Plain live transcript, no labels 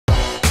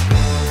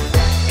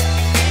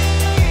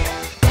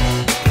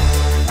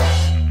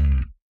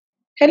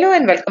Hello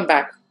and welcome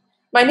back.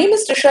 My name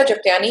is Trisha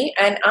Jagtiani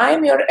and I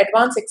am your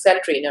Advanced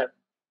Excel trainer.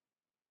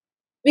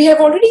 We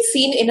have already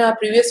seen in our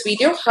previous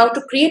video how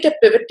to create a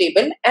pivot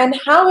table and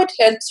how it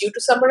helps you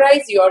to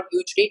summarize your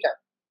huge data.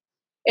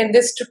 In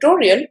this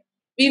tutorial,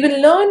 we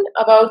will learn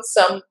about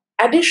some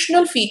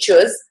additional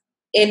features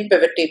in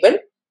pivot table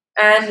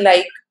and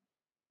like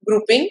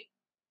grouping,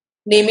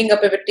 naming a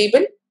pivot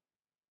table,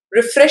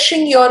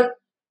 refreshing your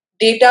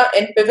data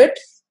in pivot,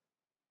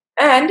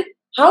 and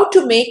how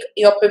to make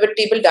your pivot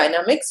table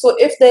dynamic. So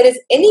if there is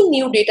any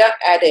new data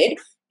added,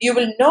 you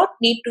will not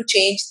need to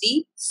change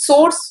the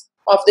source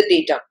of the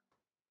data.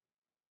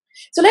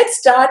 So let's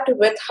start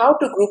with how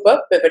to group a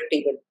pivot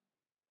table.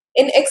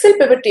 In Excel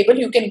pivot table,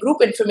 you can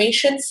group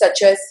information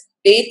such as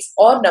dates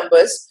or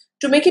numbers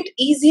to make it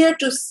easier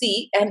to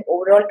see an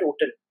overall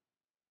total.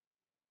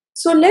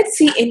 So let's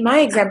see in my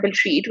example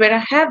sheet where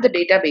I have the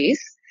database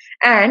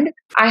and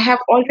I have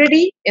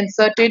already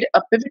inserted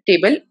a pivot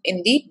table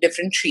in the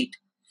different sheet.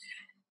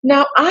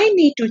 Now I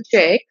need to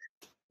check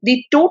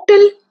the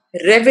total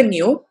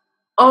revenue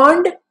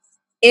earned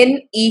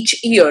in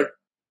each year.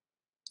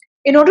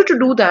 In order to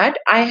do that,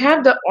 I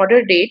have the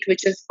order date,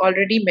 which is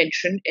already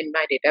mentioned in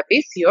my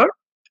database here.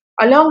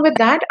 Along with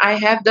that, I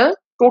have the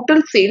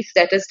total sales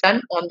that is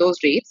done on those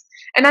dates.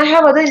 And I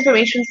have other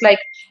informations like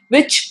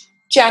which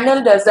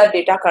channel does that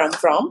data come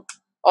from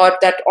or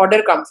that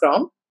order come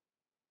from,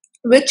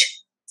 which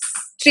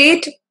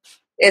state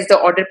is the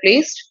order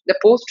placed, the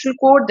postal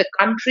code, the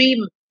country,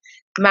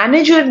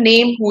 manager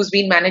name who's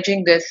been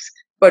managing this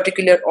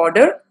particular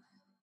order,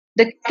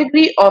 the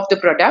category of the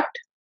product,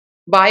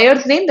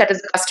 buyer's name, that is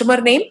the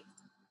customer name.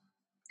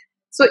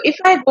 So if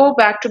I go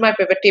back to my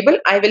pivot table,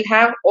 I will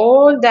have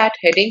all that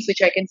headings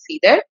which I can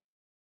see there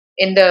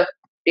in the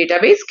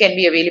database will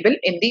be available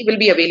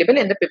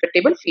in the pivot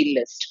table field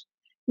list.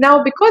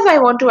 Now, because I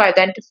want to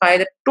identify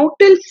the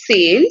total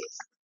sales,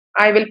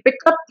 I will pick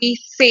up the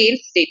sales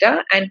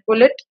data and put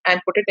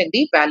it in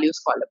the values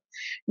column.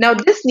 Now,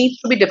 this needs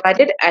to be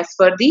divided as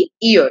per the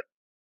year.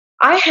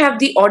 I have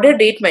the order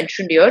date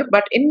mentioned here,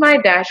 but in my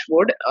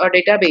dashboard or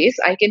database,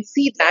 I can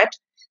see that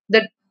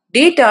the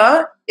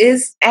data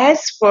is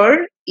as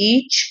per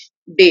each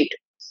date.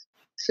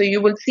 So you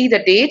will see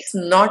the dates,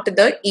 not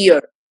the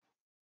year.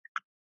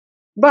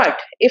 But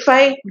if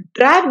I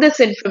drag this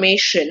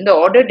information, the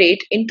order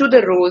date, into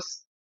the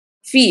rows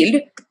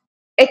field,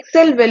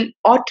 Excel will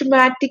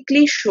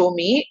automatically show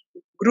me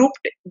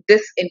grouped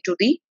this into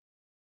the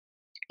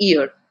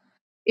year.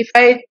 If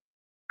I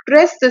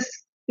press this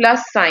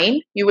plus sign,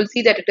 you will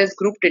see that it is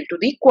grouped into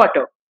the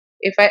quarter.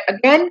 If I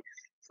again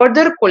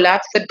further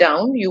collapse it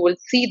down, you will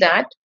see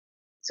that,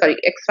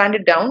 expand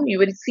it down, you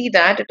will see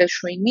that it is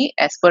showing me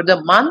as per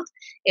the month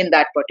in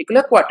that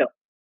particular quarter.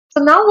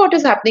 So now what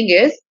is happening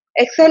is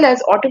Excel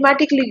has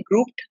automatically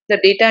grouped the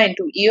data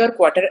into year,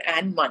 quarter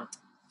and month.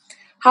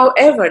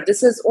 However,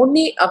 this is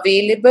only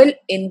available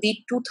in the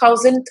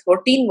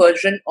 2013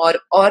 version or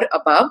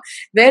above,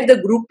 where the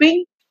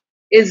grouping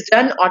is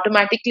done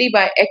automatically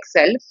by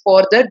Excel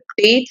for the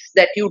dates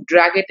that you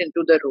drag it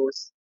into the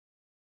rows.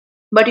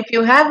 But if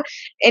you have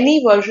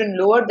any version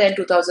lower than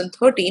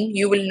 2013,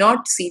 you will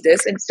not see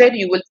this. Instead,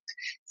 you will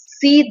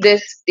see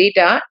this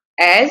data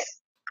as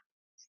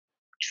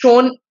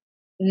shown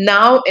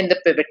now in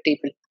the pivot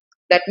table.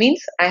 That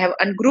means I have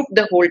ungrouped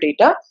the whole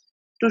data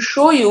to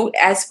show you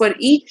as per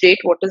each date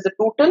what is the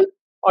total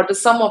or the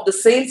sum of the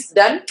sales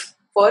done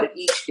for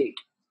each date.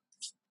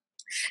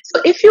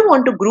 So if you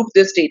want to group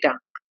this data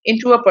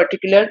into a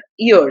particular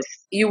years,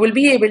 you will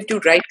be able to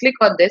right click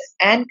on this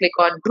and click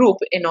on group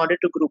in order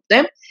to group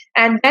them,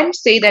 and then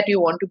say that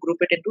you want to group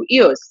it into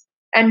years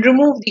and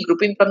remove the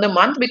grouping from the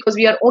month because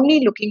we are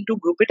only looking to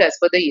group it as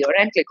per the year,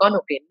 and click on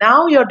OK.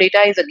 Now your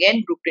data is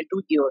again grouped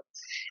into year,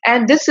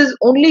 and this is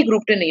only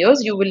grouped in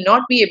years. You will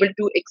not be able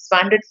to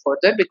expand it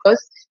further because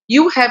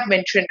you have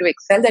mentioned to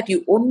Excel that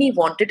you only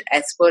want it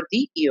as per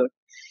the year.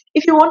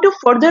 If you want to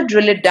further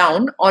drill it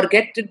down or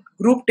get it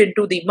grouped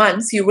into the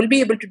months, you will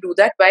be able to do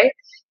that by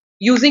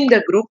using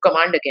the group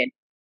command again.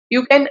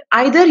 You can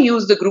either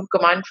use the group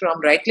command from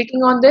right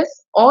clicking on this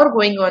or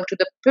going on to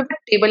the pivot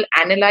table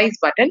analyze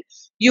button.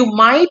 You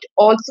might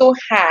also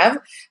have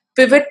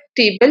pivot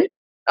table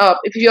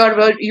if you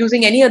are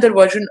using any other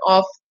version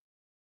of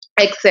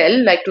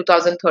Excel like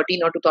 2013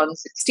 or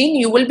 2016,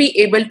 you will be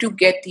able to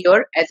get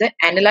here as an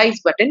analyze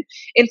button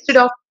instead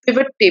of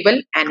pivot table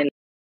analyze.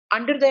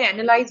 Under the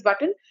analyze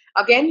button,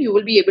 again you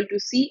will be able to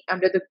see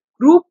under the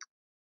group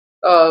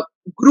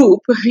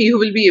you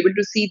will be able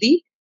to see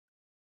the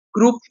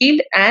group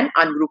field and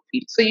ungroup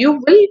field. So you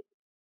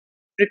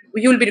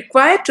will be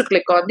required to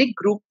click on the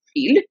group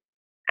field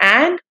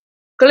and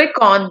click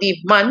on the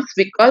months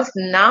because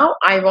now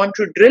I want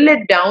to drill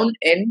it down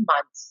in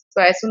months.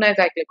 So as soon as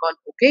I click on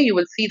OK, you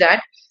will see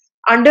that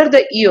under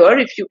the year,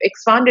 if you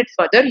expand it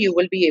further, you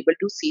will be able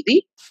to see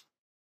the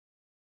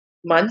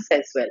months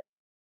as well.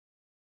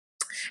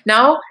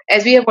 Now,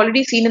 as we have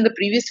already seen in the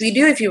previous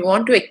video, if you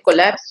want to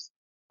collapse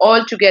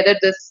all together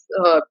this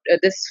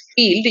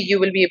field, you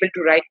will be able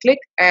to right click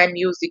and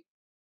use the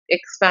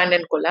expand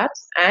and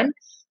collapse, and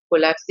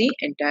collapse the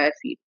entire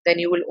field. Then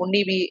you will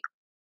only be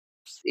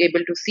able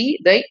to see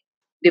the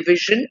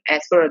division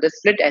as per the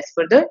split as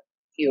per the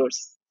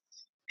years.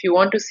 If you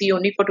want to see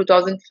only for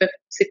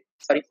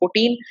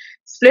 2014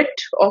 split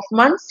of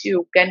months,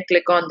 you can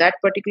click on that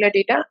particular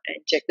data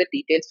and check the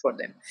details for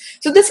them.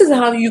 So this is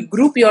how you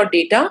group your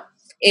data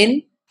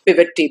in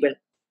pivot table.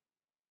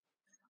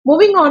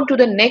 Moving on to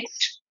the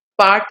next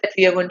part that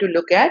we are going to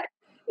look at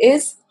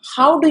is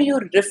how do you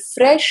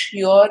refresh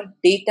your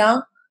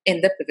data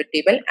in the pivot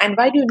table, and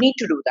why do you need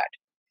to do that?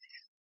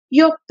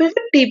 Your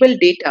pivot table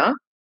data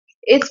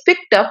is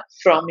picked up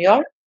from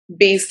your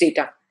base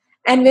data.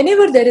 And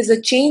whenever there is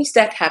a change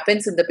that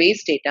happens in the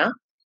base data,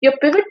 your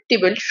pivot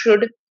table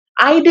should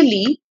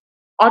ideally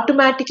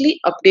automatically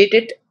update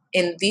it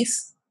in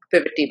this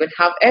pivot table.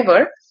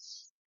 However,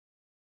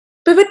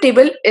 pivot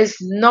table is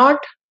not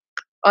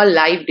a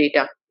live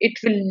data. It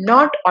will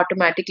not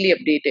automatically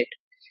update it.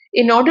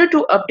 In order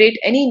to update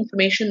any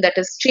information that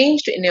has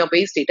changed in your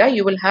base data,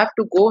 you will have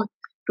to go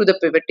to the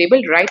pivot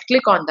table, right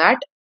click on that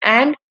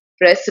and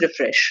press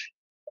refresh.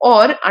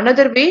 Or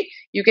another way,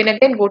 you can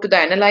again go to the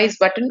analyze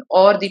button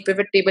or the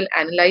pivot table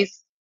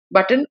analyze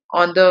button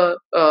on the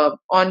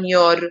on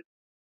your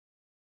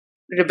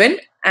ribbon,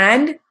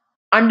 and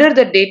under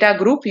the data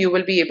group you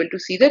will be able to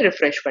see the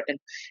refresh button.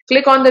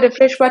 Click on the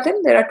refresh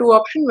button. There are two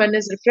options. One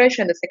is refresh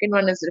and the second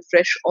one is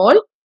refresh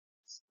all.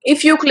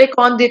 If you click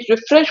on the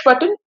refresh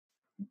button,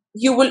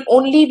 you will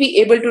only be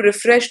able to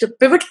refresh the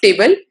pivot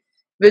table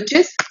which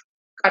is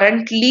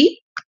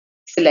currently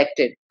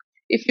selected.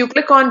 If you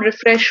click on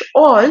refresh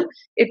all,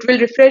 it will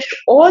refresh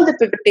all the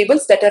pivot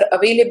tables that are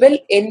available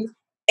in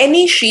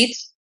any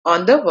sheets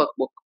on the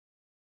workbook.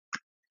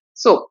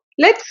 So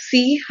let's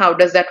see how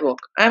does that work.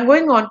 I'm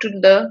going on to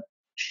the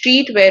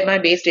sheet where my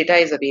base data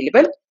is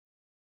available.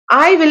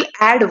 I will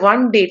add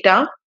one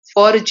data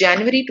for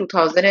January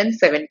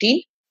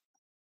 2017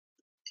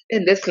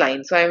 in this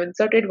line. So I've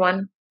inserted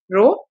one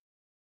row.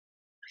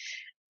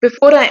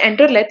 Before I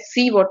enter, let's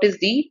see what is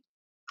the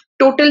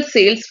total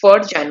sales for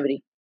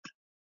January.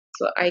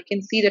 So I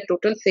can see the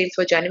total sales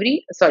for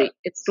January. Sorry,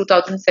 it's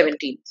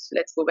 2017. So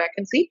let's go back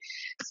and see.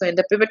 So in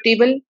the pivot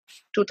table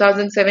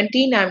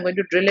 2017, I'm going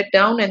to drill it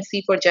down and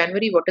see for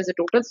January what is the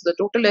total. So the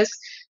total is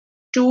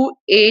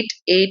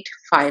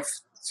 2885.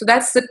 So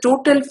that's the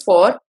total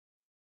for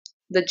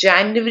the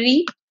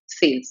January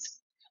sales.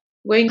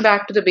 Going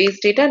back to the base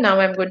data, now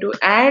I'm going to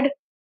add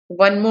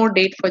one more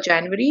date for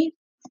January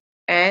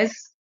as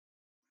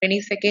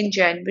 22nd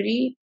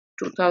January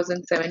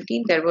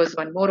 2017. There was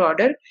one more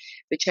order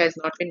which has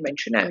not been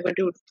mentioned. I'm going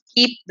to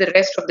keep the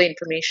rest of the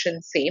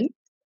information same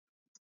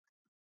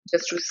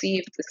just to see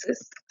if this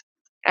is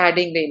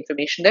adding the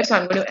information there. So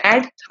I'm going to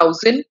add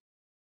 1000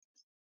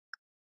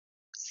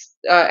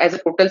 as a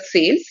total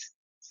sales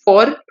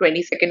for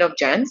 22nd of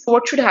Jan. So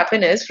what should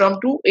happen is from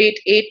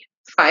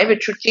 2885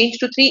 it should change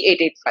to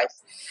 3885.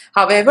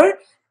 However,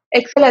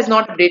 Excel has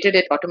not updated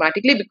it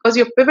automatically because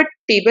your pivot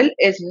table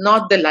is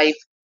not the live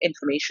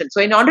information.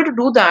 So in order to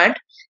do that,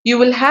 you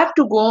will have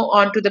to go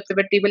on to the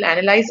pivot table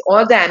analyze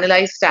or the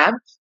analyze tab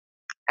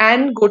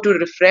and go to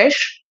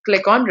refresh,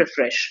 click on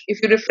refresh.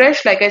 If you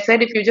refresh, like I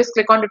said, if you just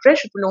click on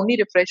refresh, it will only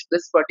refresh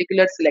this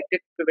particular selected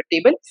pivot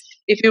table.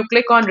 If you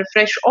click on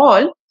refresh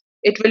all,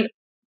 it will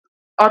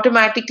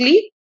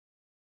automatically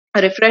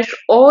refresh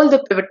all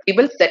the pivot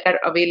tables that are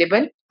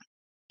available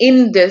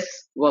in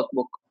this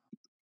workbook.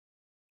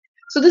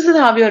 So this is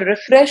how your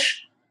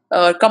refresh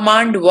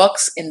command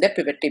works in the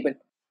pivot table.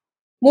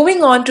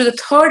 Moving on to the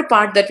third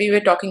part that we were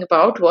talking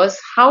about was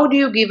how do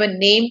you give a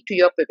name to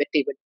your pivot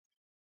table?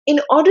 In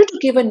order to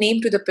give a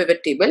name to the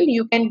pivot table,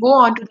 you can go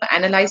on to the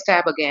Analyze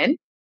tab again.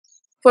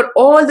 For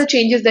all the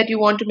changes that you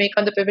want to make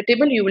on the pivot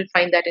table, you will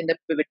find that in the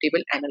pivot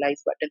table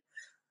Analyze button.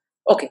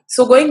 Okay,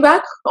 so going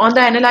back on the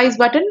Analyze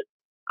button,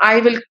 I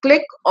will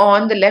click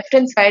on the left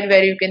hand side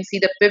where you can see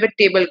the pivot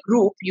table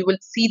group. You will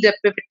see the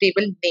pivot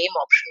table name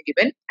option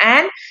given,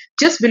 and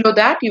just below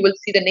that you will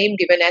see the name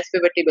given as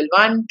pivot table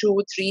 1,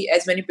 2, 3.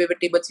 As many pivot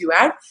tables you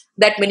add,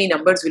 that many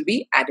numbers will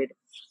be added.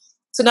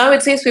 So now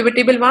it says pivot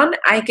table 1.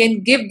 I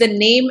can give the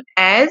name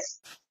as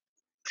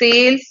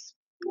sales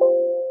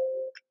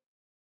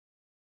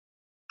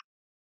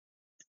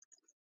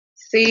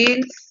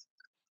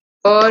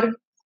per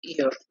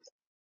year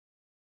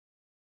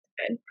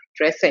and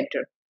press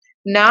enter.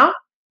 Now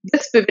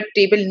this pivot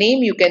table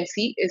name you can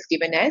see is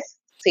given as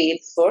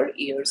sales per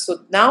year.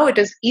 So now it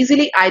is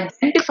easily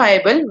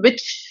identifiable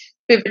which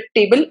pivot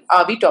table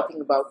are we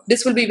talking about.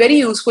 This will be very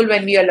useful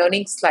when we are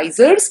learning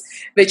slicers,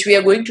 which we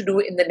are going to do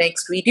in the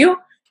next video,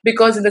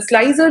 because in the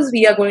slicers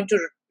we are going to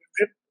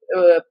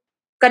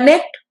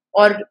connect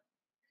or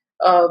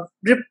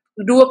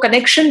do a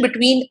connection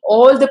between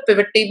all the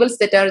pivot tables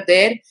that are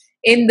there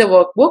in the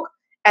workbook.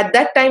 At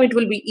that time it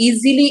will be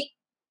easily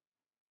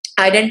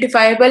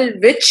identifiable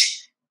which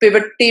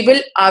pivot table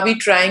are we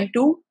trying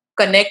to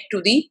connect to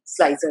the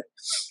slicer.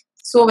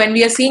 So when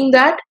we are seeing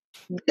that,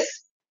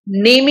 this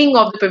naming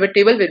of the pivot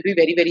table will be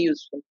very, very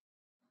useful.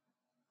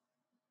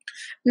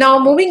 Now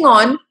moving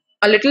on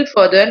a little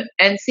further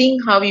and seeing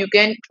how you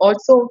can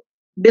also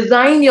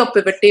design your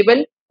pivot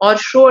table or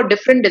show a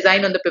different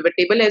design on the pivot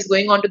table is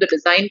going on to the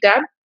design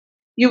tab.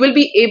 You will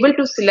be able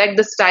to select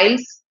the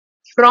styles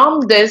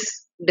from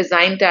this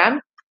design tab,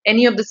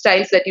 any of the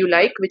styles that you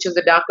like, which is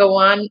the darker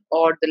one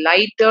or the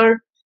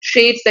lighter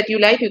shades that you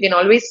like. You can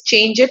always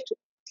change it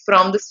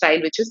from the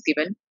style which is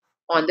given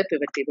on the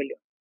pivot table here.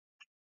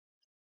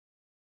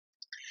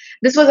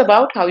 This was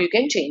about how you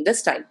can change the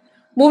style.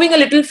 Moving a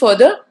little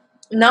further,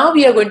 now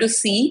we are going to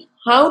see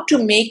how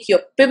to make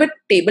your pivot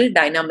table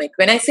dynamic.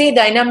 When I say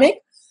dynamic,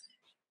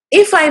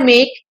 if I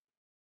make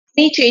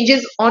any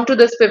changes onto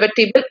this pivot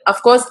table,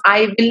 of course,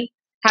 I will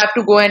have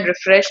to go and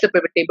refresh the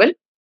pivot table.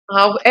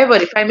 However,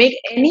 if I make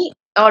any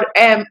or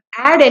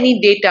add any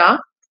data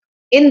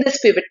in this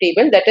pivot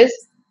table, that is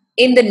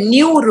in the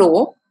new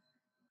row,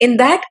 in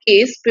that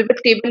case, pivot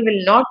table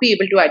will not be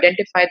able to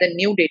identify the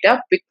new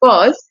data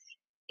because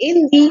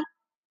in the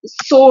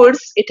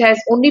source, it has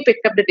only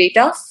picked up the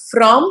data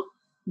from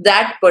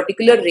that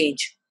particular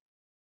range.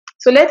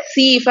 So let's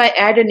see if I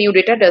add a new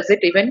data, is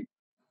it even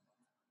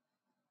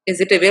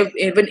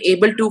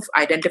able to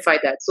identify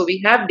that? So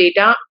we have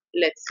data,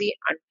 let's see,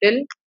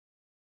 until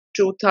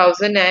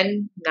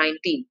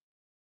 2019.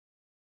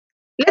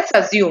 Let's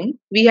assume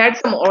we had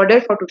some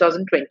order for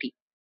 2020.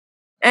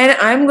 And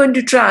I'm going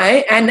to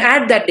try and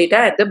add that data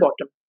at the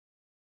bottom.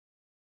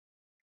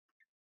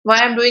 Why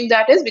I'm doing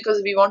that is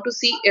because we want to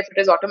see if it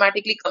is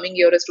automatically coming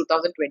here as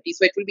 2020.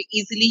 So it will be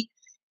easily,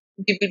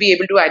 we will be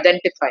able to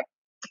identify.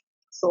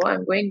 So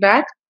I'm going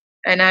back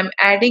and I'm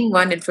adding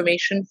one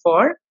information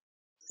for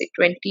say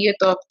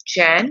 20th of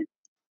Jan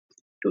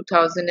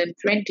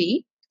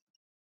 2020.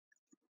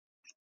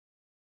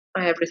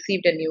 I have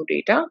received a new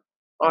data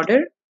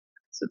order.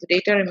 So the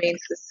data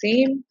remains the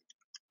same.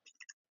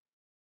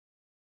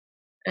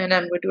 And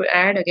I'm going to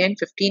add again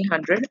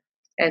 1500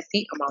 as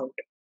the amount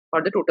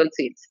or the total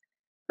sales.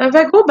 Now if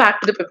I go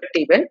back to the pivot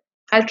table,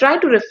 I'll try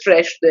to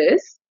refresh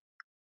this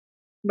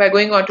by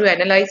going on to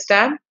Analyze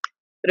tab,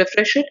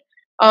 refresh it.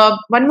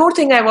 One more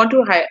thing I want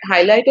to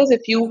highlight is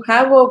if you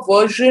have a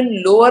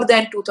version lower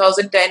than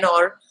 2010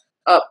 or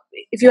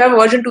if you have a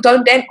version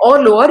 2010 or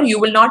lower, you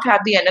will not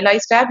have the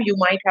Analyze tab, you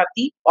might have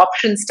the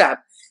Options tab.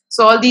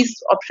 So all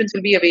these options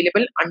will be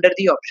available under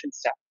the Options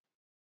tab.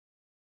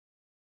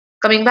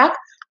 Coming back,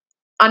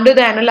 under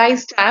the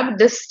Analyze tab,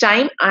 this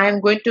time I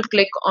am going to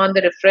click on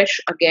the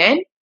refresh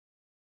again.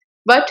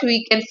 But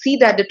we can see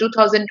that the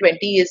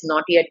 2020 is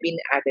not yet been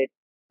added.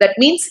 That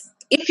means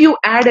if you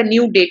add a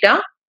new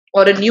data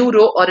or a new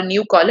row or a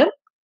new column,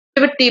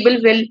 pivot table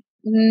will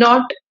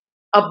not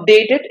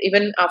update it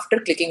even after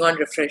clicking on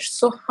refresh.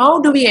 So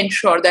how do we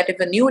ensure that if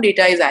a new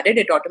data is added,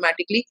 it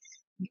automatically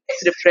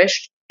gets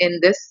refreshed in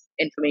this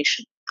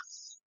information?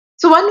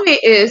 So one way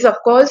is, of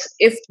course,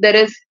 if there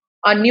is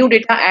a new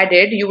data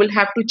added, you will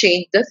have to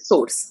change the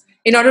source.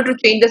 In order to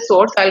change the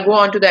source, I'll go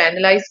on to the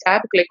Analyze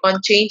tab, click on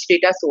Change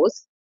Data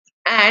Source,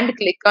 and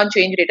click on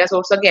Change Data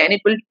Source again.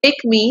 It will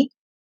take me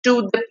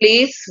to the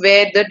place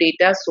where the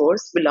data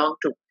source belongs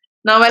to.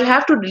 Now I'll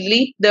have to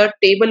delete the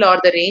table or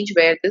the range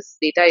where this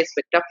data is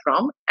picked up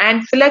from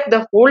and select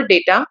the whole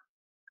data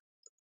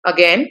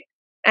again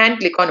and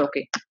click on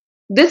OK.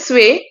 This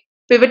way,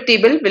 pivot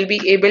table will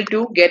be able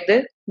to get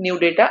the new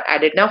data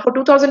added. Now for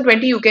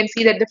 2020, you can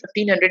see that the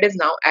 1500 is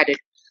now added.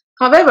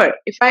 However,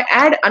 if I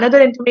add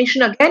another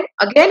information again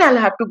I'll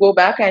have to go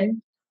back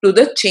and do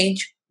the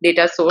change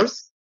data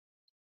source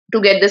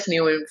to get this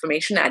new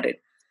information added.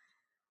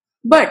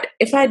 But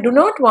if I do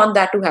not want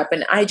that to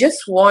happen, I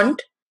just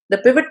want the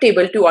pivot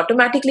table to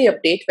automatically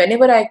update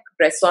whenever I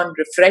press on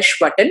refresh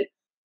button.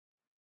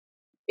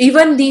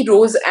 Even the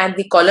rows and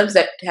the columns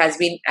that has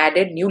been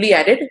added, newly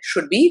added,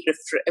 should be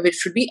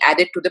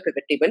added to the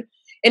pivot table.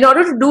 In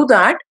order to do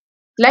that,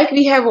 like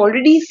we have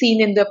already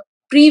seen in the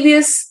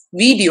previous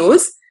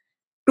videos,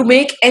 to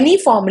make any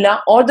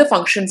formula or the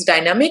functions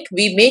dynamic,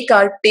 we make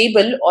our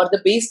table or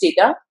the base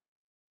data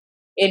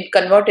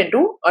convert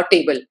into a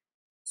table.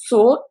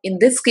 So in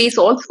this case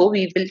also,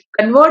 we will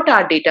convert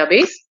our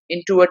database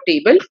into a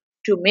table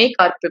to make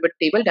our pivot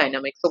table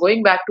dynamic. So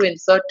going back to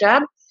Insert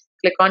tab,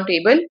 click on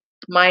Table.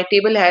 My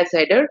table has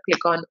header,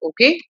 click on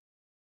OK.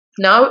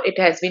 Now it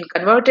has been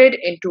converted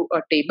into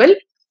a table.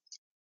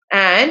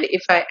 And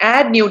if I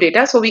add new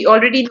data, so we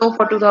already know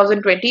for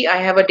 2020, I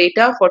have a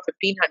data for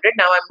 1500.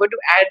 Now I'm going to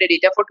add the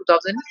data for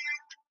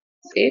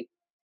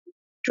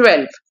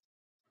 2012.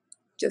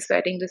 Just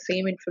adding the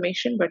same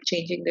information but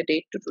changing the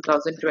date to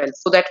 2012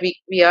 so that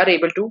we are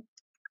able to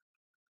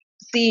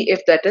see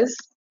if that is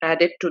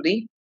added to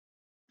the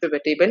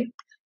pivot table.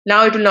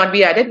 Now it will not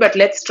be added, but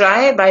let's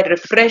try by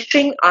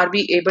refreshing. Are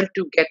we able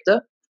to get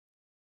the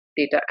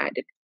data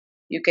added?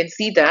 You can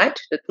see that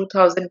the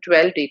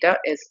 2012 data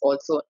is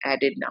also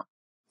added now.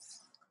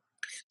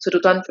 So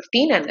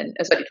 2015 and then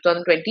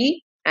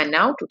 2020 and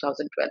now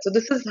 2012. So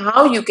this is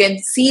how you can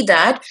see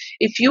that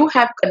if you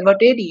have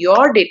converted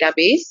your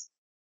database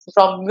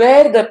from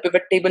where the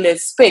pivot table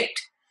is picked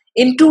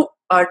into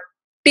a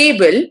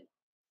table,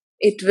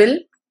 it will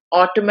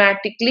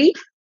automatically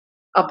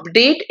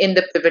update in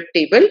the pivot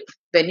table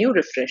when you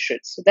refresh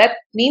it. So that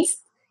means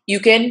you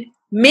can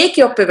make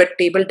your pivot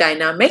table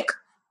dynamic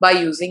by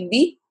using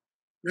the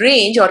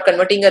range or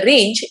converting a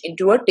range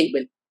into a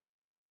table.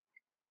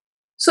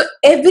 So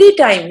every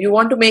time you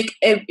want to make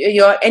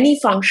any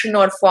function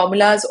or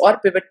formulas or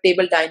pivot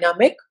table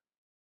dynamic,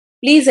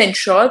 please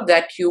ensure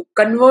that you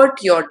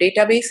convert your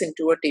database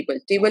into a table.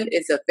 Table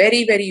is a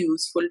very, very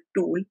useful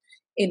tool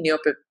in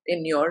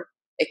your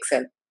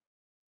Excel.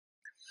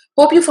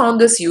 Hope you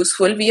found this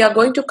useful. We are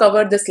going to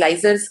cover the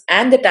slicers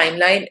and the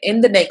timeline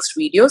in the next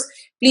videos.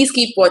 Please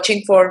keep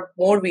watching for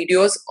more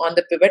videos on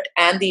the pivot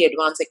and the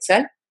advanced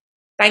Excel.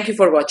 Thank you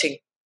for watching.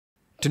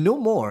 To know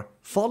more,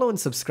 follow and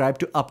subscribe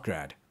to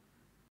upGrad.